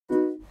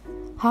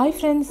Hi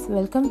friends,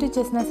 welcome to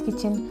Jasna's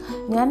kitchen.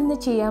 ഞാനിന്ന്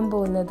ചെയ്യാൻ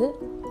പോകുന്നത്,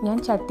 ഞാൻ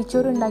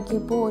ചട്ടിച്ചോറ്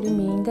ഉണ്ടാക്കിയപ്പോൾ ഒരു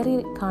മീൻകറി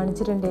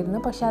കാണിച്ചിട്ടുണ്ടായിരുന്നു,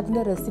 പക്ഷേ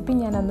അതിൻ്റെ റെസിപ്പി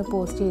ഞാൻ അന്ന്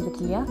പോസ്റ്റ്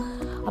ചെയ്തിട്ടില്ല.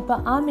 അപ്പോൾ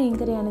ആ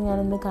മീൻകറിയാണ്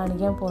ഞാനിന്ന്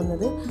കാണിക്കാൻ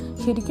പോകുന്നത്.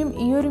 ശരിക്കും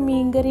ഈ ഒരു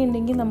മീൻകറി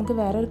ഉണ്ടെങ്കിൽ നമുക്ക്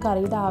വേറൊരു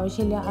കറിയുടെ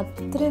ആവശ്യമില്ല,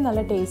 അത്രയും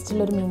നല്ല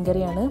ടേസ്റ്റുള്ളൊരു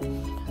മീൻകറിയാണ്.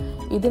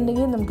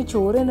 ഇതുണ്ടെങ്കിൽ നമുക്ക്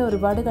ചോറ് തന്നെ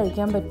ഒരുപാട്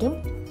കഴിക്കാൻ പറ്റും.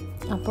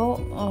 അപ്പോൾ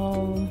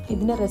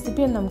ഇതിൻ്റെ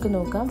റെസിപ്പി നമുക്ക്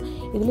നോക്കാം.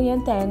 ഇതിൽ ഞാൻ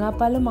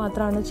തേങ്ങാപ്പാൽ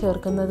മാത്രമാണ്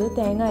ചേർക്കുന്നത്,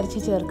 തേങ്ങ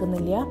അരച്ച്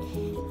ചേർക്കുന്നില്ല.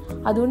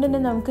 അതുകൊണ്ട് തന്നെ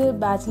നമുക്ക്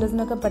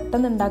ബാച്ചിലേഴ്സിനൊക്കെ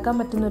പെട്ടെന്ന് ഉണ്ടാക്കാൻ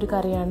പറ്റുന്ന ഒരു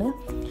കറിയാണ്.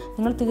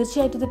 നിങ്ങൾ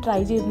തീർച്ചയായിട്ടും ഇത്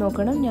ട്രൈ ചെയ്ത്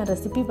നോക്കണം. ഞാൻ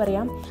റെസിപ്പി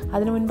പറയാം.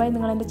 അതിനു മുൻപായി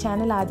നിങ്ങൾ എൻ്റെ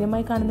ചാനൽ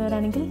ആദ്യമായി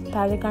കാണുന്നവരാണെങ്കിൽ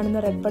താഴെ കാണുന്ന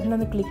റെഡ് ബട്ടൺ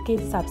ഒന്ന് ക്ലിക്ക്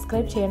ചെയ്ത്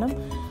സബ്സ്ക്രൈബ് ചെയ്യണം.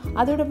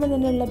 അതോടൊപ്പം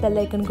തന്നെയുള്ള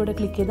ബെല്ലൈക്കൺ കൂടെ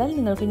ക്ലിക്ക് ചെയ്താൽ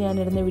നിങ്ങൾക്ക്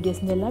ഞാനിടുന്ന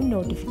വീഡിയോസിൻ്റെ എല്ലാം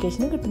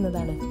നോട്ടിഫിക്കേഷൻ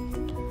കിട്ടുന്നതാണ്.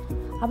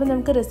 അപ്പോൾ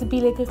നമുക്ക്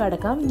റെസിപ്പിയിലേക്ക്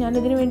കടക്കാം.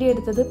 ഞാനിതിനു വേണ്ടി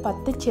എടുത്തത്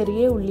 10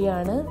 ചെറിയ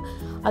ഉള്ളിയാണ്.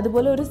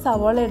 അതുപോലെ ഒരു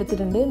സവാള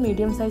എടുത്തിട്ടുണ്ട്,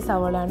 മീഡിയം സൈസ്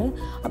സവാളാണ്.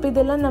 അപ്പോൾ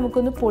ഇതെല്ലാം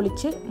നമുക്കൊന്ന്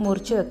പൊളിച്ച്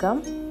മുറിച്ച് വെക്കാം.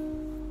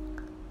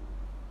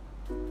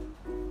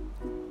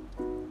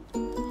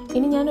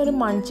 ഇനി ഞാനൊരു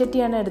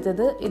മൺചട്ടിയാണ്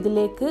എടുത്തത്.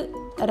 ഇതിലേക്ക്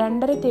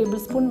 2.5 ടേബിൾ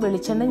സ്പൂൺ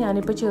വെളിച്ചെണ്ണ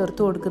ഞാനിപ്പോൾ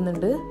ചേർത്ത്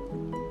കൊടുക്കുന്നുണ്ട്.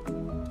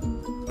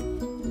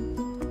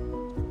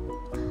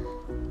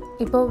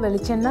 ഇപ്പോൾ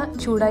വെളിച്ചെണ്ണ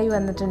ചൂടായി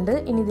വന്നിട്ടുണ്ട്.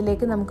 ഇനി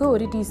ഇതിലേക്ക് നമുക്ക്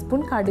 1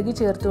 ടീസ്പൂൺ കടുക്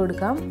ചേർത്ത്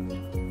കൊടുക്കാം.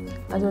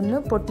 അതൊന്ന്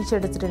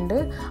പൊട്ടിച്ചെടുത്തിട്ടുണ്ട്.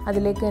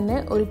 അതിലേക്ക് തന്നെ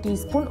 1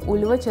 ടീസ്പൂൺ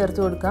ഉലുവ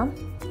ചേർത്ത് കൊടുക്കാം.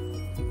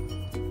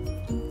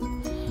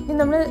 ഇനി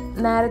നമ്മൾ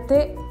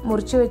നേരത്തെ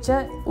മുറിച്ച് വെച്ച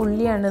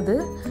ഉള്ളിയാണിത്.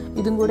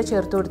 ഇതും കൂടെ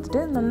ചേർത്ത്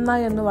കൊടുത്തിട്ട്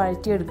നന്നായി ഒന്ന്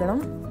വഴറ്റിയെടുക്കണം.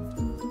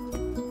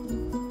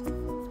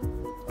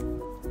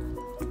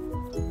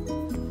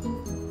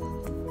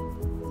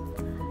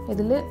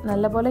 ഇതിൽ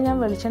നല്ലപോലെ ഞാൻ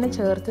വെളിച്ചെണ്ണ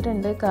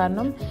ചേർത്തിട്ടുണ്ട്,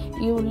 കാരണം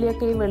ഈ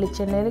ഉള്ളിയൊക്കെ ഈ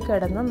വെളിച്ചെണ്ണയിൽ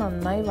കിടന്ന്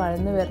നന്നായി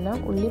വഴന്ന് വരണം.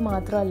 ഉള്ളി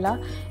മാത്രമല്ല,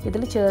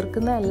 ഇതിൽ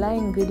ചേർക്കുന്ന എല്ലാ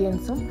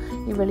ഇൻഗ്രീഡിയൻസും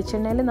ഈ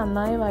വെളിച്ചെണ്ണയിൽ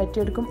നന്നായി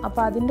വഴറ്റിയെടുക്കും.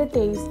 അപ്പോൾ അതിൻ്റെ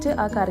ടേസ്റ്റ്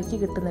ആ കറിക്ക്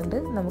കിട്ടുന്നുണ്ട്.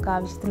 നമുക്ക്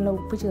ആവശ്യത്തിനുള്ള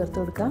ഉപ്പ് ചേർത്ത്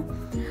കൊടുക്കാം.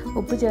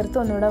 ഉപ്പ് ചേർത്ത്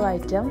ഒന്നുകൂടെ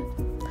വഴറ്റാം.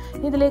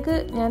 ഇതിലേക്ക്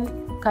ഞാൻ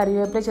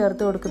കറിവേപ്പില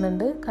ചേർത്ത്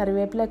കൊടുക്കുന്നുണ്ട്.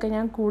 കറിവേപ്പിലൊക്കെ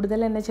ഞാൻ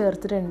കൂടുതൽ തന്നെ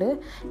ചേർത്തിട്ടുണ്ട്,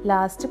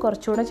 ലാസ്റ്റ്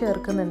കുറച്ചുകൂടെ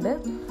ചേർക്കുന്നുണ്ട്.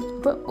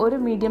 ഇപ്പോൾ ഒരു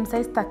മീഡിയം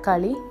സൈസ്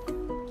തക്കാളി,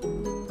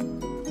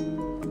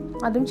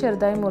 അതും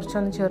ചെറുതായി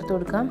മുറിച്ചൊന്ന് ചേർത്ത്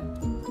കൊടുക്കാം.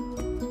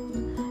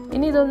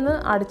 ഇനി ഇതൊന്ന്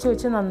അടച്ചു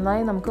വെച്ച്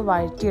നന്നായി നമുക്ക്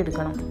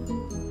വഴറ്റിയെടുക്കണം.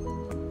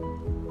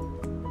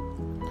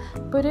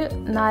 ഇപ്പോൾ ഒരു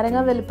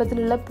നാരങ്ങ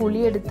വലുപ്പത്തിലുള്ള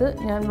പുളിയെടുത്ത്,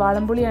 ഞാൻ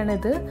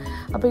വാളംപുളിയാണിത്.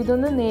 അപ്പോൾ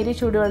ഇതൊന്ന് നേരിയ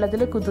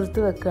ചൂടുവെള്ളത്തിൽ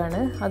കുതിർത്ത്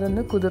വെക്കുകയാണ്.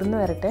 അതൊന്ന് കുതിർന്ന്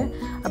വരട്ടെ.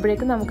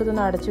 അപ്പോഴേക്കും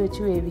നമുക്കിതൊന്ന് അടച്ചു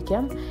വെച്ച്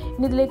വേവിക്കാം.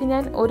 ഇനി ഇതിലേക്ക്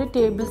ഞാൻ 1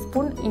 ടേബിൾ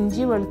സ്പൂൺ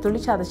ഇഞ്ചി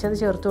വെളുത്തുള്ളി ചതച്ചത്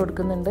ചേർത്ത്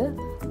കൊടുക്കുന്നുണ്ട്.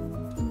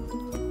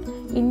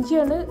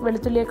 ഇഞ്ചിയാണ്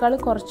വെളുത്തുള്ളിയേക്കാൾ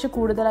കുറച്ച്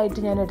കൂടുതലായിട്ട്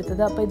ഞാൻ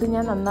എടുത്തത്. അപ്പോൾ ഇത്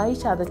ഞാൻ നന്നായി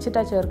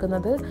ചതച്ചിട്ടാണ്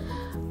ചേർക്കുന്നത്,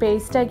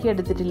 പേസ്റ്റാക്കി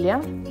എടുത്തിട്ടില്ല.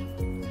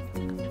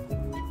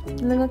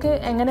 നിങ്ങൾക്ക്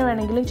എങ്ങനെ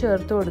വേണമെങ്കിലും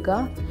ചേർത്ത് കൊടുക്കുക.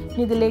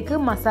 ഇനി ഇതിലേക്ക്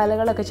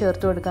മസാലകളൊക്കെ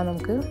ചേർത്ത് കൊടുക്കാം.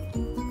 നമുക്ക്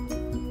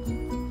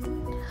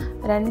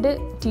 2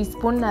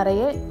 ടീസ്പൂൺ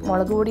നിറയെ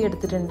മുളക് പൊടി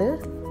എടുത്തിട്ടുണ്ട്.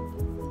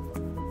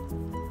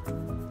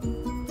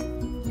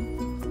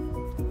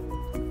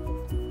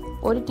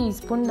 1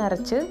 ടീസ്പൂൺ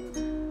നിറച്ച്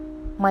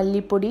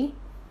മല്ലിപ്പൊടി,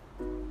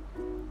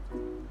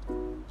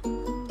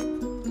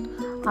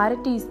 1/2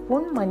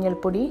 ടീസ്പൂൺ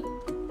മഞ്ഞൾപ്പൊടി.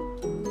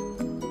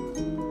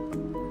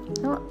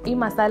 ഈ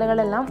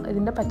മസാലകളെല്ലാം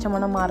ഇതിൻ്റെ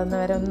പച്ചമണം മാറുന്ന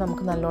വരെ ഒന്ന്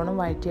നമുക്ക് നല്ലോണം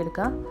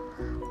വഴറ്റിയെടുക്കാം.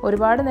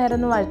 ഒരുപാട് നേരം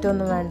ഒന്നും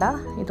വഴറ്റൊന്നും വേണ്ട,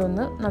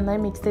 ഇതൊന്ന് നന്നായി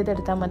മിക്സ്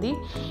ചെയ്തെടുത്താൽ മതി.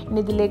 ഇനി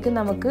ഇതിലേക്ക്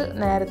നമുക്ക്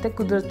നേരത്തെ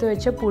കുതിർത്ത്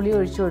വെച്ച പുളി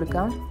ഒഴിച്ചു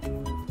കൊടുക്കാം.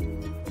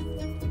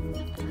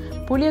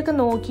 പുളിയൊക്കെ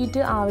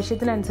നോക്കിയിട്ട്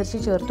ആവശ്യത്തിനനുസരിച്ച്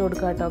ചേർത്ത്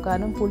കൊടുക്കുക കേട്ടോ.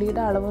 കാരണം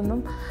പുളിയുടെ അളവൊന്നും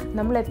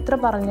നമ്മൾ എത്ര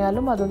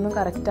പറഞ്ഞാലും അതൊന്നും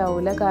കറക്റ്റ്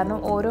ആവില്ല, കാരണം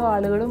ഓരോ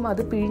ആളുകളും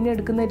അത്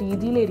പിഴിഞ്ഞെടുക്കുന്ന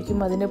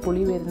രീതിയിലായിരിക്കും അതിൻ്റെ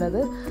പുളി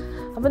വരുന്നത്.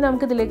 അപ്പോൾ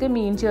നമുക്കിതിലേക്ക്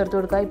മീൻ ചേർത്ത്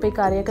കൊടുക്കാം. ഇപ്പോൾ ഈ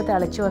കറിയൊക്കെ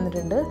തിളച്ച്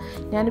വന്നിട്ടുണ്ട്.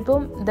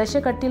 ഞാനിപ്പം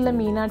കട്ടിയുള്ള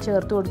മീനാണ്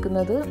ചേർത്ത്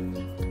കൊടുക്കുന്നത്.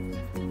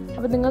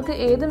 അപ്പോൾ നിങ്ങൾക്ക്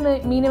ഏത്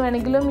മീൻ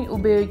വേണമെങ്കിലും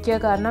ഉപയോഗിക്കുക,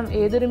 കാരണം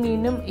ഏതൊരു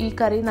മീനും ഈ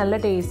കറി നല്ല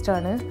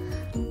ടേസ്റ്റാണ്.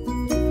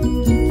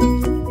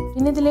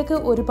 ഇനി ഇതിലേക്ക്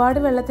ഒരുപാട്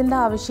വെള്ളത്തിൻ്റെ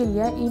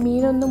ആവശ്യമില്ല. ഈ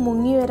മീനൊന്ന്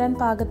മുങ്ങി വരാൻ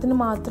പാകത്തിന്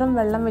മാത്രം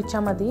വെള്ളം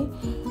വെച്ചാൽ മതി.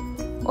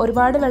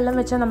 ഒരുപാട് വെള്ളം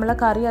വെച്ചാൽ നമ്മളെ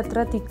കറി അത്ര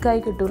തിക്കായി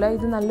കിട്ടില്ല.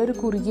 ഇത് നല്ലൊരു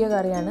കുറുകിയ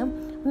കറിയാണ്.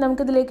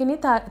 നമുക്കിതിലേക്ക് ഇനി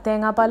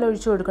തേങ്ങാപ്പാൽ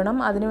ഒഴിച്ചു കൊടുക്കണം.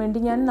 അതിനുവേണ്ടി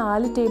ഞാൻ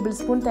 4 ടേബിൾ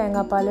സ്പൂൺ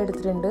തേങ്ങാപ്പാൽ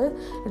എടുത്തിട്ടുണ്ട്.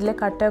 ഇതിലെ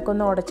കട്ടയൊക്കെ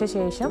ഒന്ന് ഉടച്ച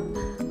ശേഷം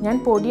ഞാൻ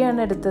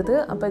പൊടിയാണ് എടുത്തത്.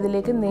 അപ്പോൾ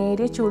ഇതിലേക്ക്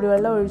നേരിയ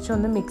ചൂടുവെള്ളം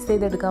ഒഴിച്ചൊന്ന് മിക്സ്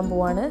ചെയ്തെടുക്കാൻ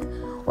പോവാണ്.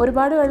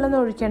 ഒരുപാട് വെള്ളം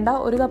ഒഴിക്കേണ്ട,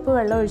 1 കപ്പ്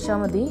വെള്ളം ഒഴിച്ചാൽ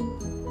മതി.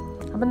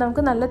 അപ്പം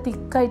നമുക്ക് നല്ല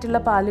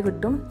തിക്കായിട്ടുള്ള പാല്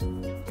കിട്ടും.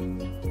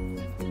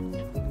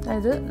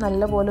 ഇത്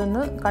നല്ലപോലെ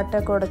ഒന്ന്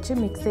കട്ടയൊക്കെ ഉടച്ച്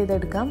മിക്സ്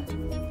ചെയ്തെടുക്കാം.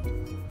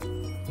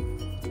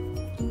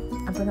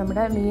 അപ്പോൾ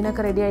നമ്മുടെ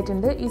മീനൊക്കെ റെഡി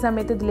ആയിട്ടുണ്ട്. ഈ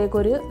സമയത്ത് ഇതിലേക്ക്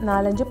ഒരു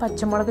 4-5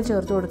 പച്ചമുളക്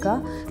ചേർത്ത് കൊടുക്കുക,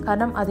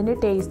 കാരണം അതിൻ്റെ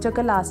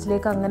ടേസ്റ്റൊക്കെ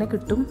ലാസ്റ്റിലേക്ക് അങ്ങനെ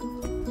കിട്ടും.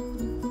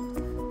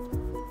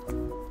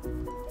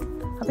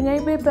 അപ്പോൾ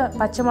ഞാനിപ്പോൾ ഈ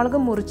പച്ചമുളക്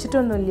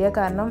മുറിച്ചിട്ടൊന്നുമില്ല,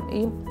 കാരണം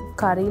ഈ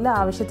കറിയിൽ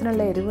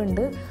ആവശ്യത്തിനുള്ള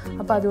എരിവുണ്ട്.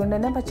 അപ്പോൾ അതുകൊണ്ട്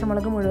തന്നെ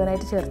പച്ചമുളക്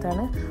മുഴുവനായിട്ട്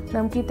ചേർത്താണ്.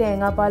 നമുക്ക് ഈ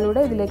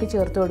തേങ്ങാപ്പാലൂടെ ഇതിലേക്ക്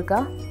ചേർത്ത്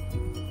കൊടുക്കാം.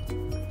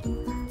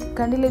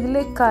 കണ്ടില്ല, ഇതിൽ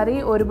കറി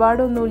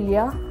ഒരുപാടൊന്നുമില്ല.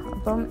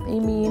 അപ്പം ഈ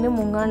മീൻ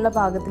മുങ്ങാനുള്ള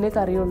പാകത്തിലേ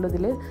കറിയുള്ളൂ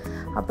ഇതിൽ.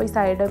 അപ്പോൾ ഈ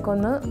സൈഡൊക്കെ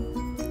ഒന്ന്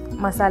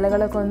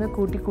മസാലകളൊക്കെ ഒന്ന്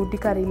കൂട്ടി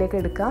കറിയിലേക്ക്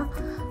എടുക്കുക.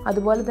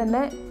 അതുപോലെ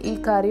തന്നെ ഈ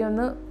കറി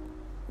ഒന്ന്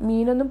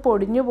മീനൊന്നും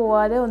പൊടിഞ്ഞു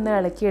പോവാതെ ഒന്ന്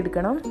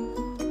ഇളക്കിയെടുക്കണം.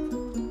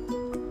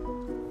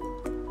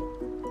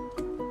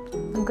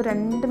 നമുക്ക്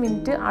 2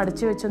 മിനിറ്റ്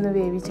അടച്ചു വെച്ചൊന്ന്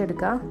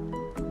വേവിച്ചെടുക്കാം.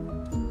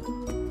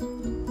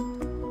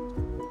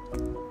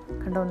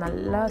 കണ്ടോ,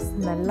 നല്ല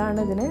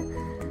സ്മെല്ലാണ് ഇതിന്.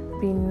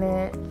 പിന്നെ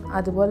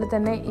അതുപോലെ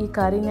തന്നെ ഈ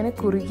കറി ഇങ്ങനെ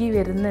കുറുകി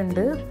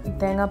വരുന്നുണ്ട്.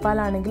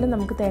 തേങ്ങാപ്പാലാണെങ്കിലും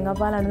നമുക്ക്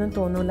തേങ്ങാപ്പാലാണെന്ന്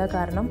തോന്നില്ല,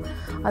 കാരണം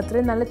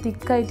അത്രയും നല്ല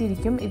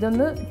തിക്കായിട്ടിരിക്കും.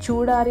 ഇതൊന്ന്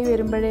ചൂടാറി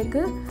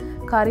വരുമ്പോഴേക്ക്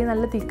കറി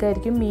നല്ല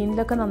തിക്കായിരിക്കും.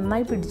 മീനിലൊക്കെ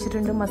നന്നായി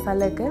പിടിച്ചിട്ടുണ്ട്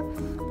മസാലയൊക്കെ.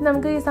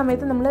 നമുക്ക് ഈ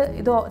സമയത്ത് നമ്മൾ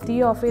ഇത് തീ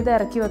ഓഫ് ചെയ്ത്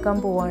ഇറക്കി വെക്കാൻ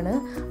പോവാണ്.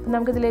 അപ്പം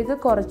നമുക്കിതിലേക്ക്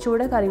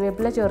കുറച്ചുകൂടെ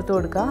കറിവേപ്പില ചേർത്ത്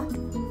കൊടുക്കാം.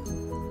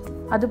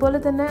 അതുപോലെ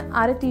തന്നെ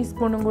 1/2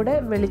 ടീസ്പൂണും കൂടെ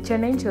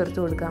വെളിച്ചെണ്ണയും ചേർത്ത്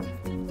കൊടുക്കാം.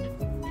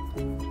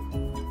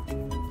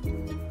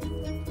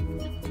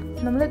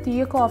 നമ്മൾ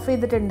തീയൊക്കെ ഓഫ്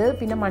ചെയ്തിട്ടുണ്ട്.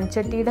 പിന്നെ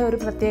മൺചട്ടിയുടെ ഒരു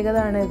പ്രത്യേകത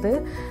ആണിത്.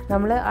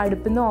 നമ്മൾ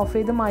അടുപ്പിൽ നിന്ന് ഓഫ്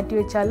ചെയ്ത് മാറ്റി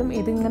വെച്ചാലും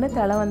ഇതിങ്ങനെ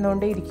തിള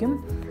വന്നുകൊണ്ടേ ഇരിക്കും.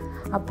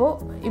 അപ്പോൾ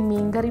ഈ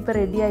മീൻ കറി ഇപ്പോൾ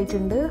റെഡി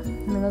ആയിട്ടുണ്ട്.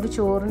 നിങ്ങൾക്ക്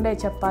ചോറിൻ്റെ,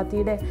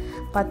 ചപ്പാത്തിയുടെ,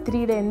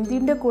 പത്തിരിയുടെ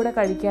എന്തിൻ്റെ കൂടെ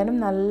കഴിക്കാനും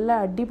നല്ല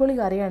അടിപൊളി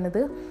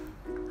കറിയാണിത്.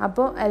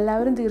 അപ്പോൾ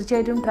എല്ലാവരും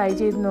തീർച്ചയായിട്ടും ട്രൈ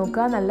ചെയ്ത്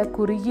നോക്കുക. നല്ല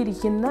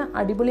കുറുകിയിരിക്കുന്ന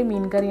അടിപൊളി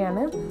മീൻ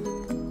കറിയാണ്.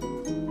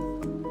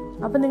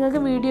 അപ്പോൾ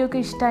നിങ്ങൾക്ക് വീഡിയോ ഒക്കെ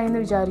ഇഷ്ടമായെന്ന്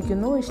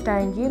വിചാരിക്കുന്നു.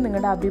 ഇഷ്ടമായെങ്കിൽ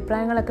നിങ്ങളുടെ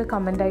അഭിപ്രായങ്ങളൊക്കെ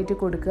കമൻ്റായിട്ട്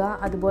കൊടുക്കുക.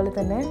 അതുപോലെ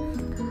തന്നെ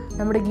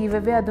നമ്മുടെ ഗീവ്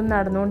അവേ അതും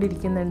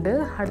നടന്നുകൊണ്ടിരിക്കുന്നുണ്ട്.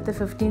 അടുത്ത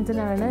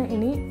 15-നാണ്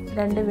ഇനി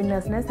 2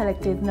 വിന്നേഴ്സിനെ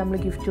സെലക്ട് ചെയ്ത് നമ്മൾ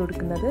ഗിഫ്റ്റ്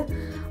കൊടുക്കുന്നത്.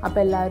 അപ്പോൾ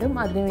എല്ലാവരും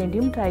അതിനു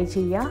വേണ്ടിയും ട്രൈ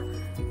ചെയ്യുക.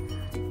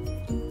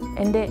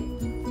 എൻ്റെ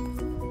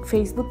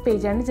ഫേസ്ബുക്ക്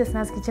പേജാണ്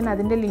ജസ്നാസ് കിച്ചൺ.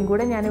 അതിൻ്റെ ലിങ്ക്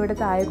കൂടെ ഞാനിവിടെ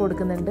താഴെ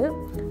കൊടുക്കുന്നുണ്ട്.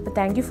 അപ്പോൾ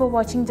thank you for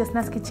watching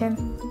Jasna's kitchen.